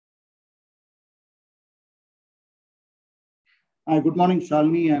Hi, good morning,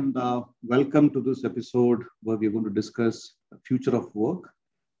 Shalini, and welcome to this episode where we're going to discuss the future of work.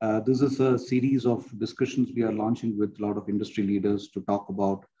 This is a series of discussions we are launching with a lot of industry leaders to talk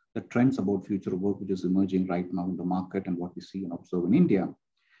about the trends about future of work, which is emerging right now in the market and what we see and observe in India.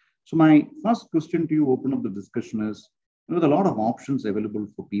 So my first question to you, open up the discussion is, there are a lot of options available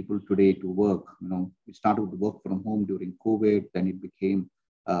for people today to work. We started with work from home during COVID, then it became,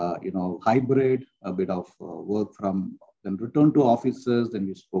 hybrid, a bit of work from, then return to offices, then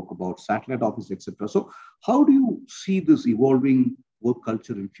we spoke about satellite office, etc. So how do you see this evolving work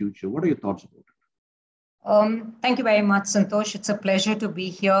culture in future? What are your thoughts about it? Thank you very much, Santosh. It's a pleasure to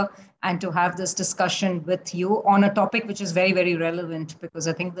be here and to have this discussion with you on a topic which is very, very relevant because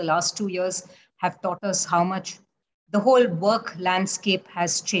I think the last 2 years have taught us how much the whole work landscape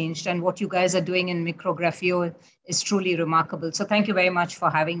has changed. And what you guys are doing in Micrographio is truly remarkable. So thank you very much for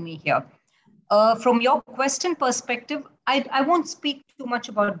having me here. From your question perspective, I won't speak too much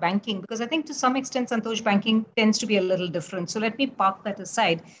about banking because I think to some extent, Santosh, banking tends to be a little different. So let me park that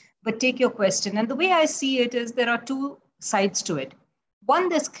aside, but take your question. And the way I see it is there are two sides to it. One,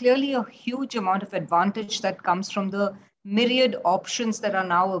 there's clearly a huge amount of advantage that comes from the myriad options that are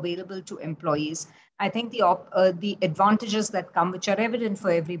now available to employees. I think the advantages that come, which are evident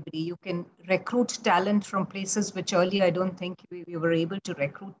for everybody, you can recruit talent from places which earlier I don't think we were able to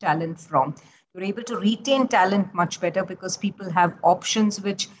recruit talent from. You're able to retain talent much better because people have options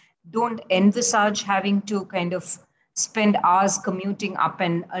which don't envisage having to kind of spend hours commuting up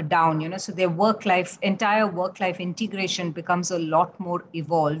and down, so their entire work life integration becomes a lot more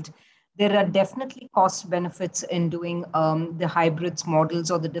evolved. There are definitely cost benefits in doing the hybrids models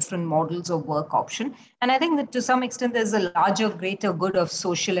or the different models of work option. And I think that to some extent, there's a larger, greater good of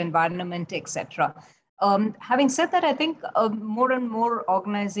social environment, etc. Having said that, I think more and more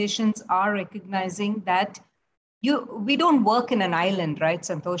organizations are recognizing that we don't work in an island, right,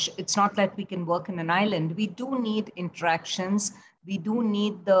 Santosh? It's not like we can work in an island. We do need interactions. We do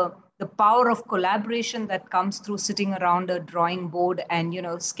need the power of collaboration that comes through sitting around a drawing board and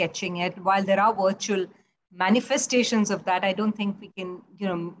sketching it. While there are virtual manifestations of that, I don't think we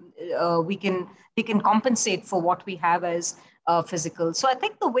can compensate for what we have as physical. So I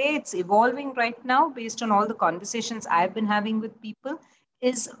think the way it's evolving right now, based on all the conversations I've been having with people,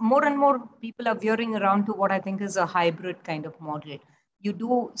 is more and more people are veering around to what I think is a hybrid kind of model. You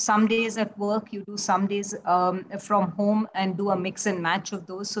do some days at work, you do some days from home, and do a mix and match of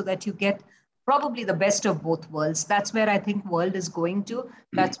those so that you get probably the best of both worlds. That's where I think world is going to.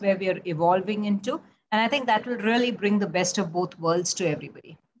 That's where we are evolving into. And I think that will really bring the best of both worlds to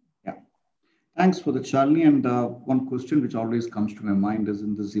everybody. Yeah. Thanks for the Charlie. And one question which always comes to my mind is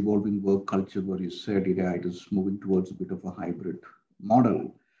in this evolving work culture where you said it is moving towards a bit of a hybrid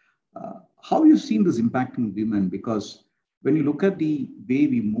model. How have you seen this impacting women? Because when you look at the way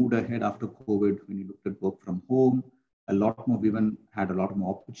we moved ahead after COVID, when you looked at work from home, a lot more women had a lot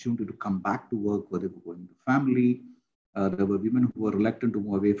more opportunity to come back to work, whether they were going to family. There were women who were reluctant to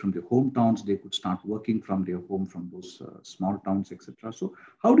move away from their hometowns. They could start working from their home, from those small towns, etc. So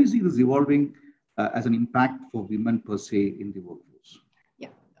how do you see this evolving as an impact for women per se in the workforce? Yeah.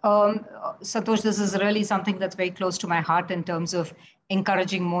 Santosh, this is really something that's very close to my heart in terms of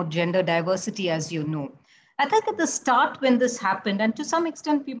encouraging more gender diversity, as you know. I think at the start when this happened, and to some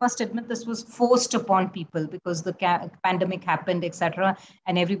extent, we must admit this was forced upon people because the pandemic happened, etc.,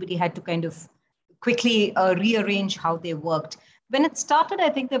 and everybody had to kind of quickly rearrange how they worked. When it started, I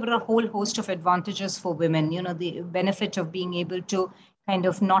think there were a whole host of advantages for women. The benefit of being able to kind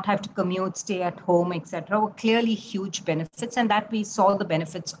of not have to commute, stay at home, etc., were clearly huge benefits, and that we saw the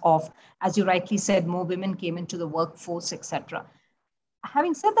benefits of. As you rightly said, more women came into the workforce, etc.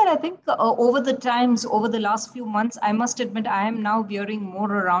 Having said that, I think over the last few months, I must admit, I am now veering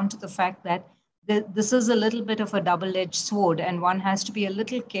more around to the fact that this is a little bit of a double-edged sword, and one has to be a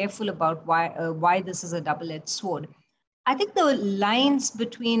little careful about why this is a double-edged sword. I think the lines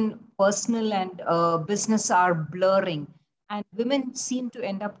between personal and business are blurring, and women seem to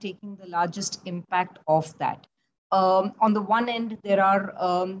end up taking the largest impact of that. On the one end, there are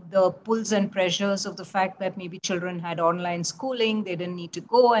the pulls and pressures of the fact that maybe children had online schooling, they didn't need to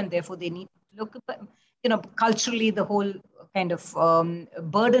go, and therefore they need to look at, culturally, the whole kind of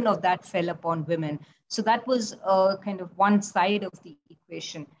burden of that fell upon women. So that was kind of one side of the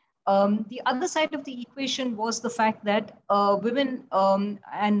equation. The other side of the equation was the fact that women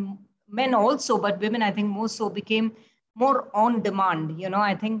and men also, but women, I think more so, became more on demand.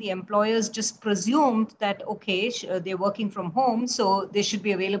 I think the employers just presumed that, okay, they're working from home, so they should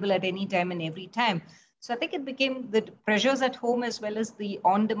be available at any time and every time. So I think it became the pressures at home as well as the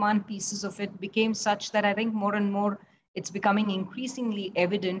on-demand pieces of it became such that I think more and more it's becoming increasingly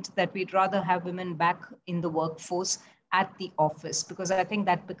evident that we'd rather have women back in the workforce at the office, because I think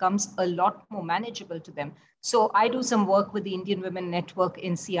that becomes a lot more manageable to them. So I do some work with the Indian Women Network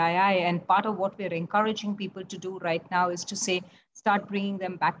in CII, and part of what we're encouraging people to do right now is to say, start bringing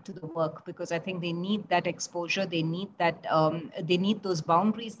them back to the work, because I think they need that exposure, they need that, they need those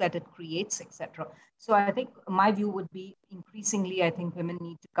boundaries that it creates, etc. So I think my view would be increasingly, I think women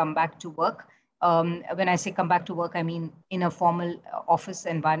need to come back to work. When I say come back to work, I mean in a formal office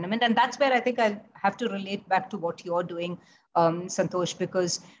environment. And that's where I think I have to relate back to what you're doing, Santosh,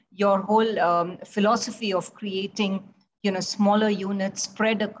 because your whole philosophy of creating, smaller units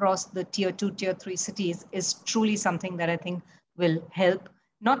spread across the tier 2, tier 3 cities is truly something that I think will help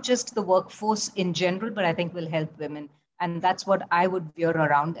not just the workforce in general, but I think will help women. And that's what I would veer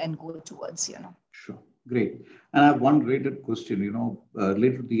around and go towards. Sure. Great. And I have one related question,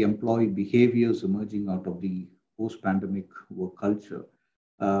 related to the employee behaviors emerging out of the post-pandemic work culture.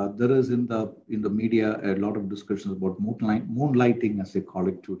 There is in the media a lot of discussions about moonlighting, as they call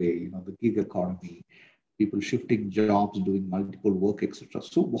it today, the gig economy, people shifting jobs, doing multiple work, etc.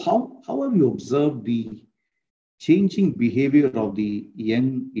 So how have you observed the changing behavior of the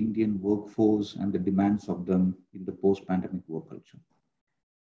young Indian workforce and the demands of them in the post-pandemic work culture?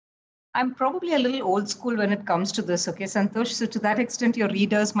 I'm probably a little old school when it comes to this, okay, Santosh? So to that extent, your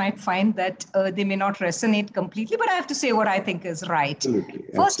readers might find that they may not resonate completely, but I have to say what I think is right. Absolutely.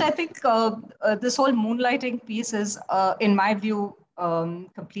 First, I think this whole moonlighting piece is, in my view,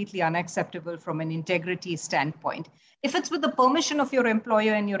 completely unacceptable from an integrity standpoint. If it's with the permission of your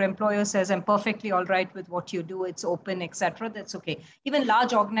employer and your employer says, I'm perfectly all right with what you do, it's open, etc., that's okay. Even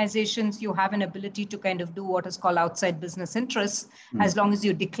large organizations, you have an ability to kind of do what is called outside business interests, as long as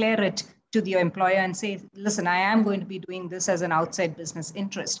you declare it to the employer and say, listen, I am going to be doing this as an outside business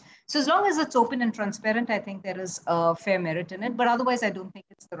interest. So as long as it's open and transparent, I think there is a fair merit in it. But otherwise, I don't think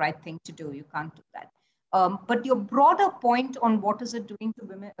it's the right thing to do. You can't do that. But your broader point on what is it doing to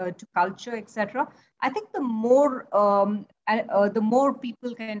women, to culture, etc. I think the more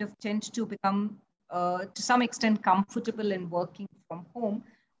people kind of tend to become, to some extent, comfortable in working from home,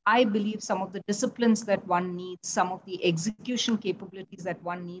 I believe some of the disciplines that one needs, some of the execution capabilities that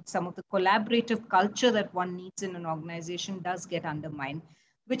one needs, some of the collaborative culture that one needs in an organization does get undermined,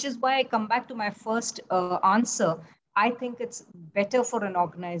 which is why I come back to my first answer. I think it's better for an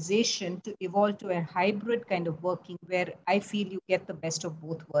organization to evolve to a hybrid kind of working where I feel you get the best of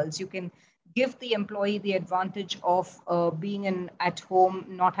both worlds. You can give the employee the advantage of being at home,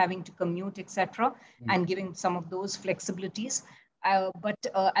 not having to commute, etc., and giving some of those flexibilities. But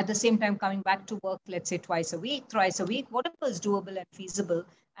at the same time, coming back to work, let's say twice a week, thrice a week, whatever is doable and feasible,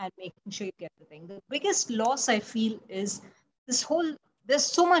 and making sure you get the thing. The biggest loss I feel is this whole, there's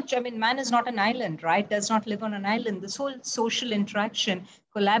so much, I mean, man is not an island, right? Does not live on an island. This whole social interaction,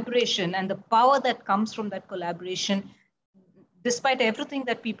 collaboration, and the power that comes from that collaboration, despite everything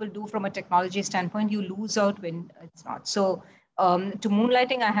that people do from a technology standpoint, you lose out when it's not. So to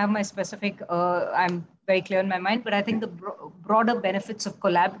moonlighting, I have my specific, I'm very clear in my mind, but I think the broader benefits of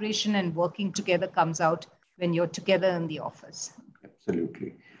collaboration and working together comes out when you're together in the office.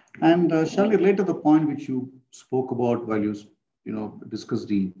 Absolutely. And shall we relate to the point which you spoke about while you discuss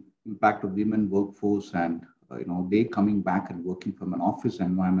the impact of women workforce and they coming back and working from an office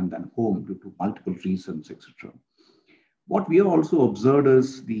environment and home due to multiple reasons, etc. What we have also observed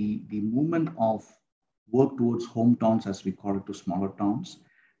is the movement of work towards hometowns, as we call it, to smaller towns.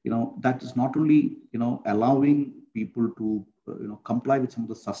 That is not only allowing people to comply with some of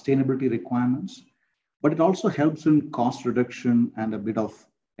the sustainability requirements, but it also helps in cost reduction and a bit of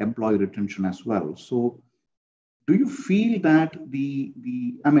employee retention as well. So do you feel that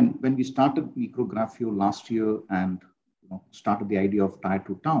when we started Micrographio last year and started the idea of tier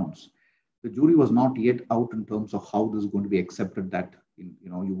 2 towns, the jury was not yet out in terms of how this is going to be accepted, that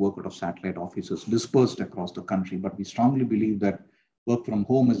you work out of satellite offices dispersed across the country. But we strongly believe that work from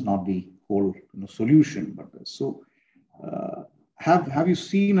home is not the whole solution. But so have you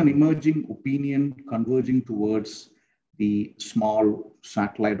seen an emerging opinion converging towards the small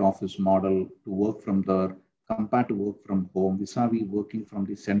satellite office model to work from there compared to work from home, vis-a-vis working from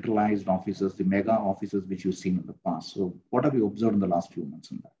the centralized offices, the mega offices which you've seen in the past? So what have you observed in the last few months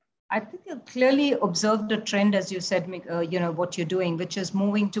in that? I think you've clearly observed a trend, as you said, what you're doing, which is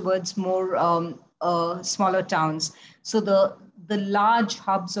moving towards more smaller towns. So the large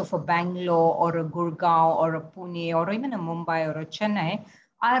hubs of a Bangalore or a Gurgaon or a Pune or even a Mumbai or a Chennai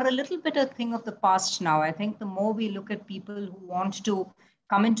are a little bit a thing of the past now. I think the more we look at people who want to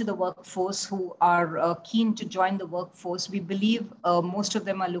come into the workforce, who are keen to join the workforce. We believe most of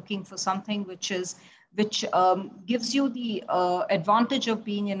them are looking for something which gives you the advantage of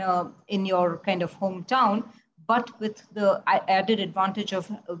being in your kind of hometown, but with the added advantage of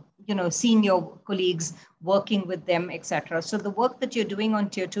seeing your colleagues, working with them, etc. So the work that you're doing on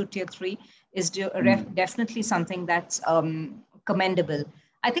tier 2, tier 3 is definitely something that's commendable.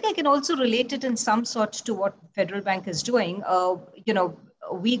 I think I can also relate it in some sort to what Federal Bank is doing.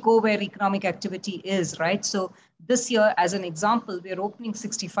 We go where economic activity is, right? So this year, as an example, we're opening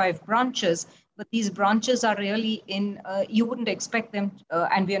 65 branches, but these branches are really you wouldn't expect them,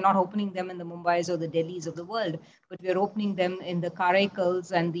 and we are not opening them in the Mumbais or the Delhis of the world, but we're opening them in the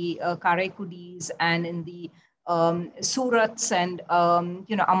Karaikals and the Karaikudis and in the Surats and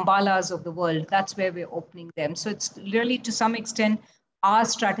Ambalas of the world. That's where we're opening them. So it's really, to some extent, our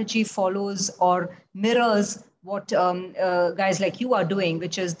strategy follows or mirrors what guys like you are doing,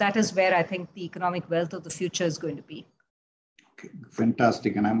 that is where I think the economic wealth of the future is going to be. Okay,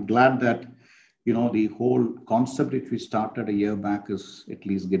 fantastic. And I'm glad that, the whole concept which we started a year back is at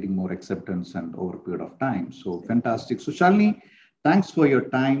least getting more acceptance and over a period of time. So fantastic. So Shalini, thanks for your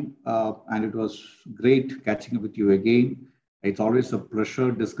time. And it was great catching up with you again. It's always a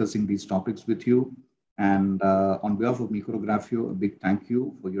pleasure discussing these topics with you. And on behalf of Micrographio, a big thank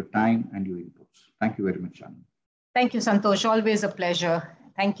you for your time and your inputs. Thank you very much, Shalini. Thank you, Santosh. Always a pleasure.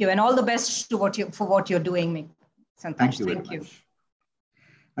 Thank you. And all the best for what you're doing, Santosh. Thank you very much.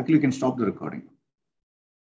 Actually, you can stop the recording.